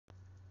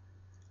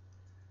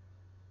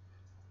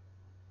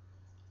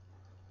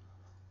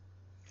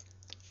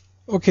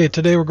Okay,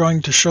 today we're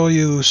going to show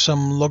you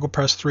some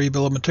Logopress 3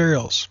 bill of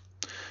materials.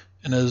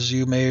 And as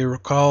you may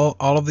recall,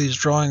 all of these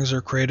drawings are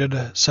created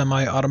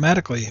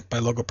semi-automatically by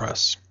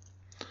Logopress.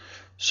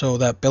 So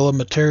that bill of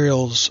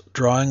materials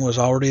drawing was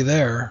already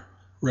there,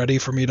 ready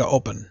for me to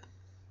open.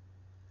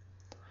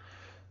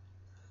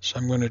 So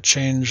I'm going to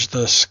change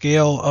the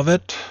scale of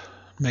it,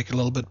 make it a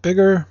little bit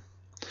bigger,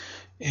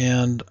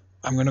 and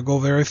I'm going to go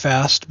very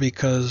fast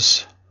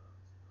because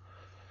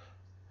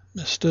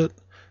missed it.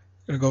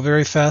 I'm going to go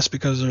very fast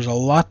because there's a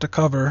lot to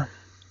cover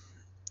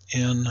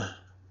in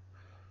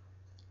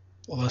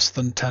less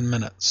than 10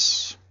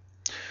 minutes.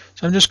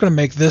 So I'm just going to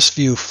make this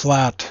view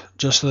flat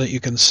just so that you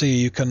can see.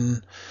 You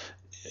can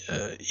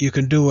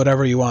do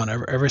whatever you want.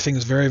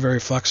 Everything's very, very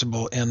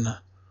flexible in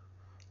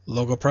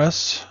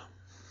Logopress.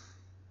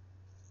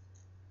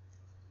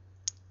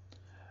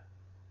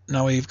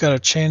 Now we've got to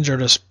change our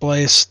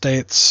display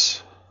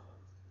states.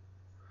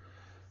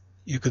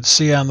 You could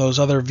see on those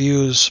other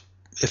views,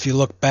 if you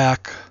look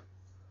back,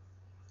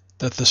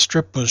 that the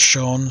strip was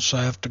shown. So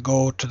I have to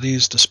go to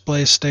these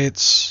display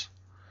states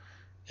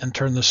and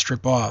turn the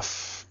strip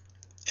off.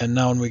 And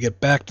now when we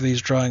get back to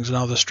these drawings,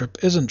 now the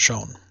strip isn't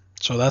shown.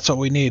 So that's what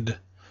we need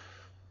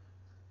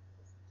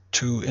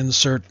to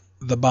insert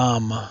the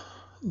BOM,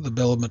 the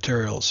bill of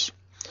materials.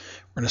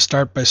 We're going to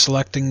start by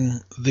selecting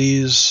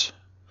these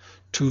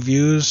two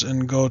views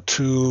and go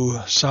to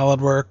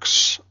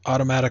SolidWorks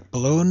Automatic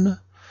Balloon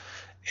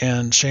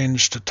and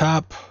change to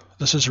top.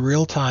 This is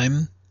real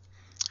time.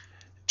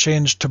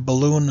 Change to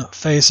balloon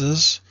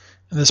faces.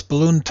 And this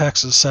balloon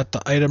text is set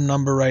to item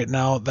number right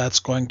now. That's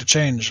going to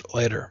change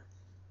later.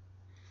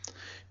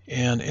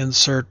 And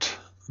insert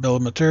bill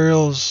of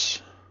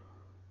materials.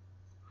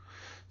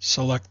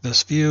 Select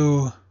this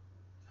view.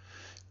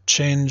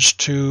 Change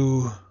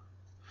to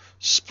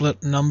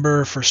split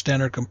number for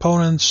standard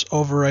components.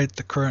 Overwrite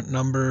the current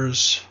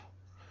numbers.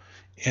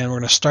 And we're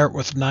going to start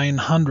with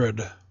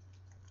 900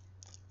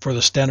 for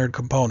the standard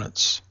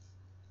components.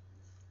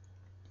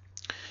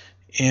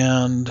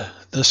 And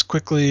this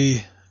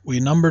quickly, we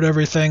numbered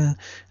everything.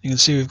 You can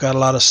see we've got a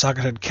lot of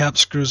socketed cap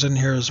screws in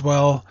here as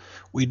well.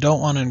 We don't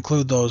want to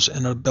include those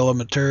in a bill of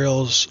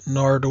materials,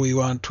 nor do we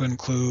want to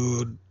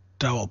include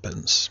dowel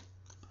pins.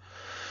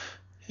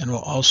 And we'll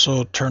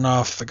also turn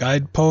off the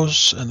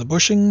guideposts and the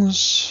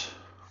bushings.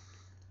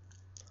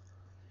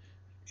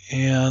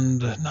 And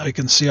now you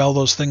can see all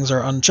those things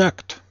are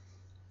unchecked.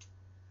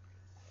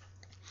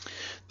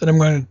 Then I'm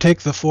going to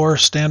take the 4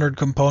 standard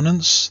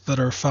components that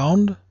are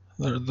found.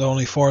 They're the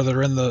only 4 that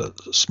are in the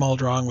small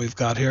drawing we've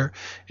got here,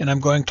 and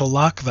I'm going to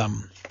lock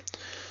them.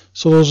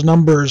 So those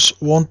numbers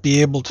won't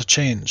be able to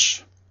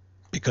change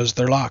because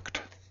they're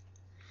locked.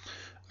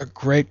 A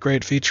great,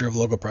 great feature of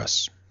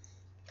Logopress.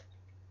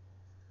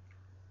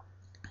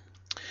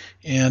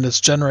 And it's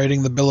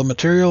generating the bill of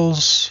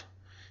materials,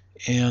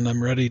 and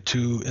I'm ready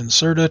to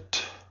insert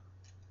it.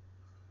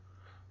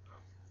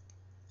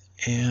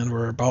 And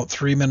we're about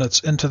 3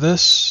 minutes into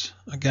this.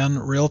 Again,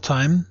 real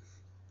time.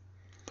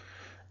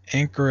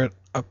 Anchor it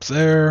up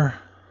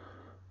there.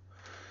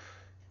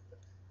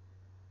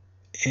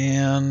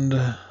 And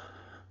let's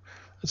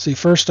see,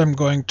 first I'm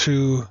going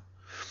to,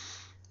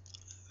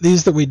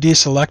 these that we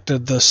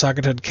deselected, the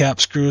socketed cap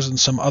screws and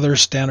some other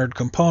standard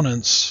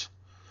components,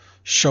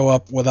 show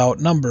up without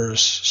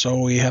numbers.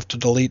 So we have to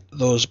delete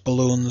those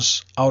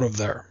balloons out of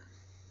there.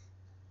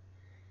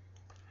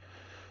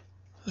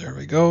 There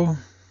we go.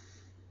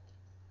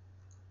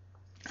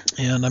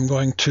 And I'm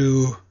going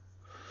to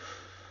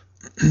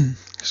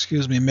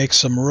make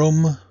some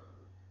room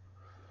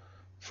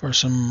for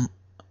some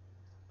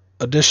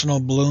additional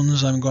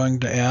balloons I'm going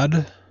to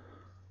add.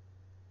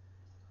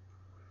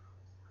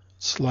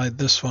 Slide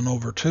this one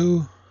over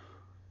too.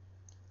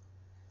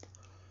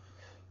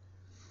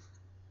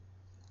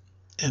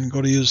 And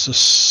go to use the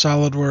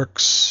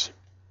SolidWorks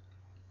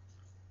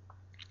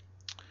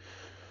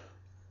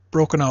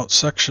broken out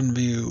section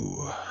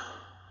view.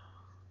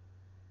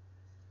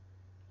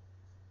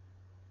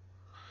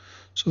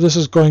 So this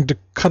is going to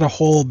cut a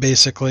hole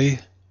basically,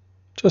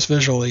 just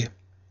visually,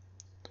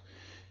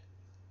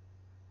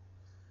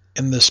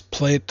 in this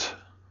plate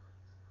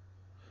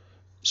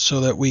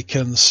so that we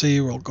can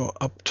see, we'll go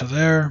up to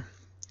there,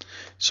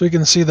 so we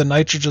can see the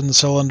nitrogen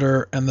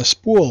cylinder and the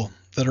spool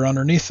that are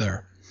underneath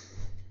there.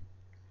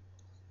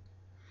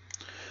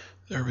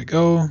 There we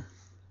go.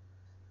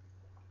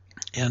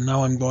 And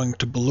now I'm going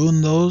to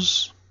balloon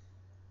those.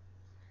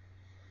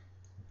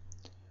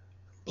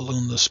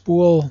 Balloon the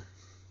spool.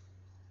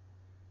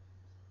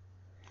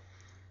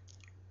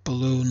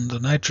 Balloon the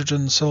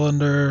nitrogen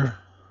cylinder.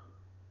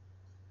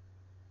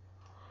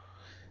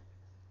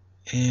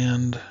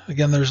 And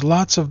again, there's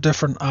lots of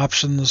different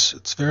options.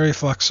 It's very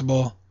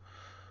flexible.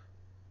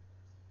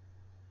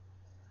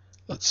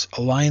 Let's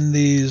align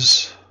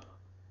these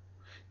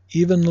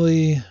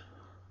evenly.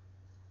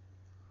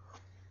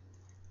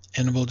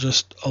 And we'll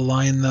just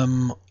align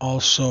them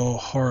also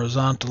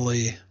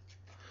horizontally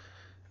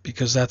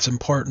because that's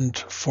important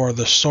for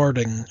the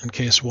sorting in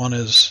case one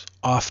is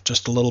off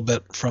just a little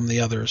bit from the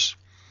others.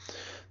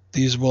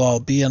 These will all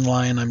be in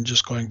line. I'm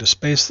just going to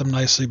space them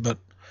nicely, but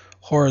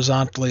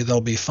horizontally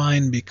they'll be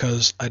fine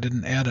because I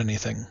didn't add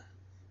anything.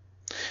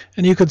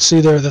 And you could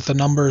see there that the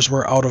numbers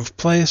were out of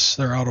place.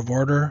 They're out of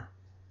order.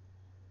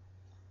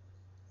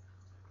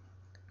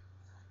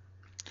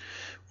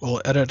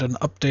 We'll edit and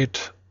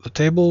update the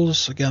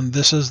tables. Again,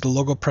 this is the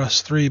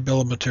Logopress3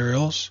 bill of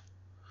materials.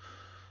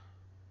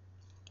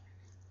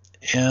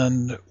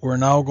 And we're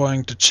now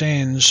going to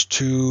change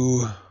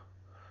to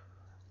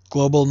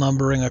global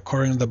numbering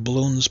according to the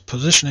balloon's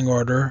positioning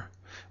order.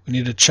 We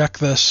need to check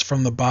this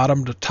from the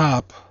bottom to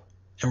top,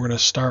 and we're going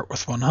to start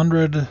with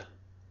 100.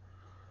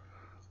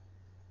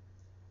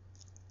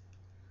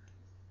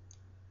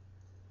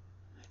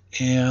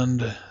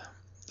 And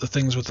the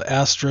things with the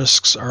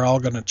asterisks are all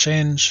going to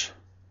change.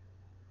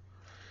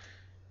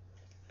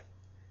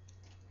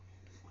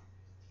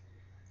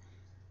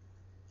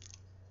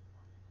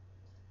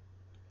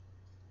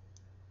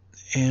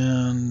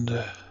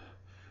 And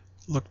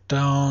look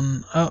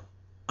down. Oh,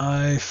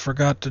 I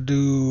forgot to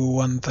do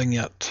one thing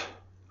yet,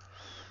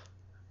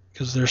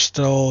 because they're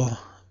still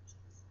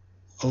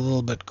a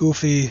little bit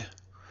goofy,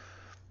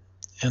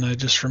 and I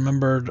just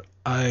remembered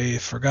I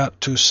forgot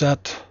to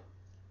set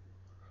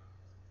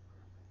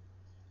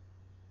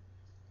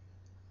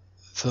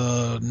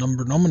the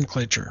number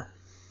nomenclature.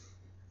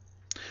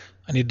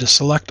 I need to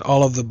select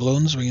all of the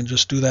balloons. We can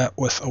just do that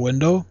with a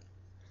window.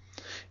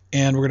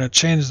 And we're going to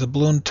change the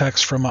balloon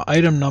text from an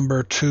item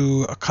number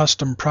to a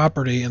custom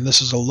property, and this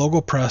is a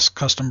Logopress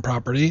custom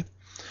property.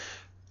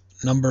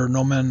 Number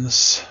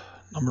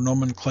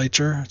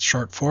nomenclature, it's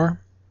short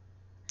for.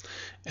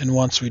 And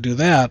once we do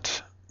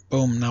that,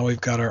 boom, now we've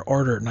got our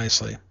order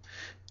nicely.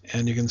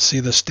 And you can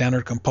see the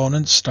standard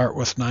components start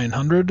with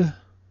 900.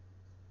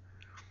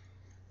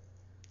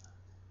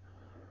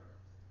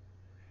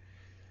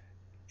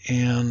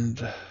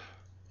 And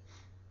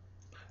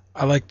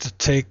I like to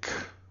take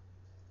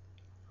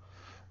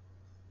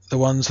the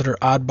ones that are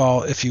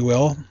oddball, if you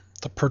will,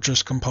 the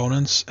purchase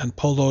components, and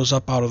pull those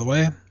up out of the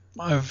way.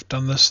 I've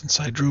done this since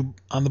I drew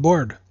on the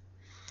board.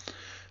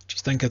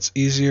 Just think it's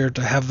easier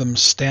to have them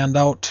stand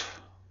out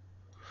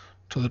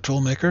to the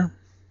toolmaker.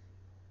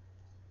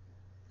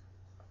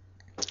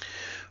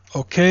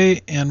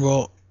 Okay, and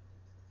we'll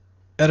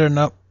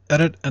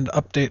edit and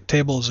update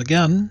tables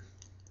again.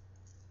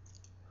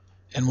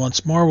 And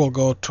once more, we'll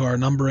go to our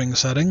numbering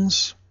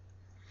settings.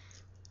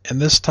 And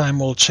this time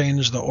we'll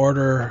change the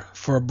order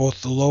for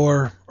both the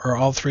lower, or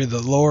all three, the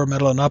lower,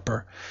 middle, and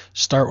upper.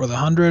 Start with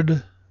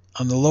 100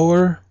 on the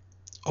lower,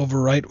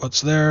 overwrite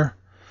what's there,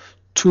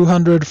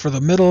 200 for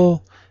the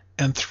middle,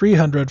 and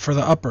 300 for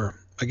the upper.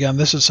 Again,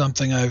 this is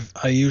something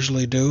I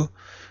usually do.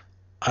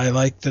 I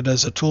liked it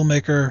as a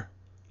toolmaker.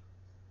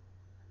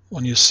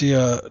 When you see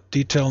a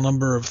detail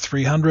number of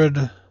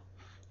 300,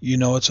 you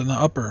know it's in the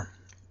upper.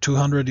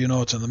 200, you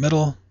know it's in the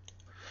middle.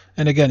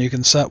 And again, you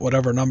can set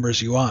whatever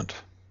numbers you want.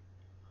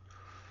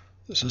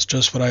 This is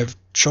just what I've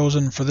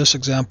chosen for this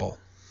example.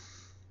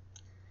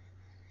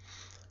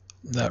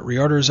 That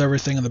reorders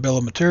everything in the bill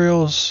of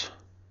materials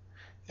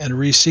and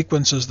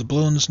resequences the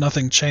balloons.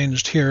 Nothing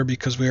changed here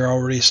because we are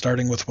already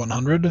starting with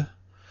 100.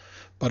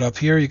 But up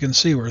here you can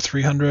see we're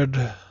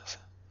 300.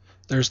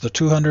 There's the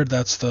 200,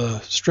 that's the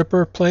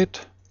stripper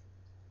plate.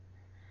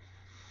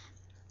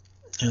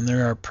 And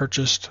there are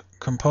purchased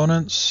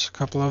components, a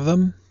couple of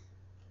them.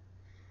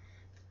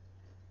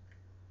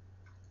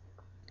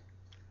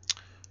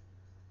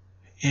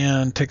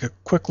 And take a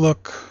quick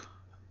look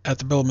at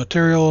the bill of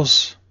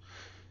materials,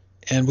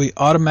 and we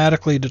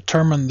automatically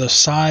determine the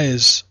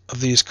size of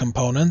these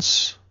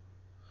components.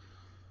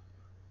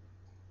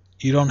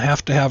 You don't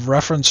have to have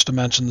reference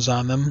dimensions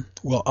on them.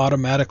 We'll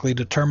automatically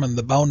determine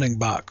the bounding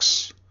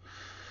box.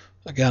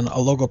 Again, a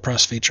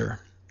Logopress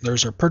feature.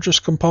 There's our purchase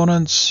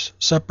components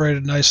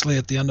separated nicely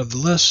at the end of the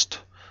list,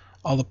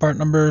 all the part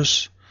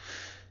numbers,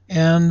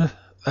 and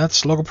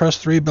that's Logopress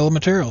 3 bill of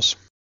materials.